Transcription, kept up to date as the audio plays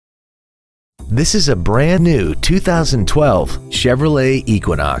This is a brand new 2012 Chevrolet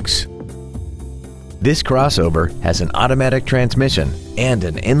Equinox. This crossover has an automatic transmission and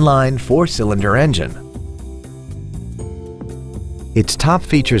an inline 4-cylinder engine. Its top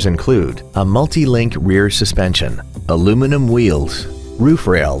features include a multi-link rear suspension, aluminum wheels, roof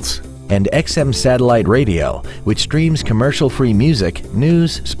rails, and XM satellite radio, which streams commercial-free music,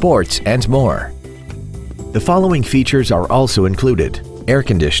 news, sports, and more. The following features are also included: air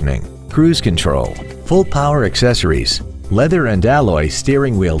conditioning, cruise control, full power accessories, leather and alloy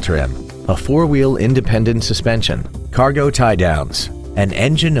steering wheel trim, a 4-wheel independent suspension, cargo tie-downs, an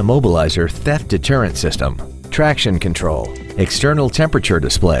engine immobilizer theft deterrent system, traction control, external temperature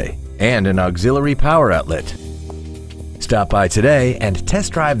display, and an auxiliary power outlet. Stop by today and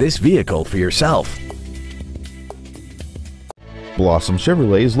test drive this vehicle for yourself. Blossom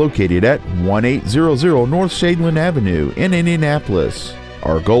Chevrolet is located at 1800 North Shadeland Avenue in Indianapolis.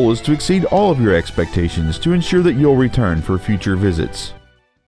 Our goal is to exceed all of your expectations to ensure that you'll return for future visits.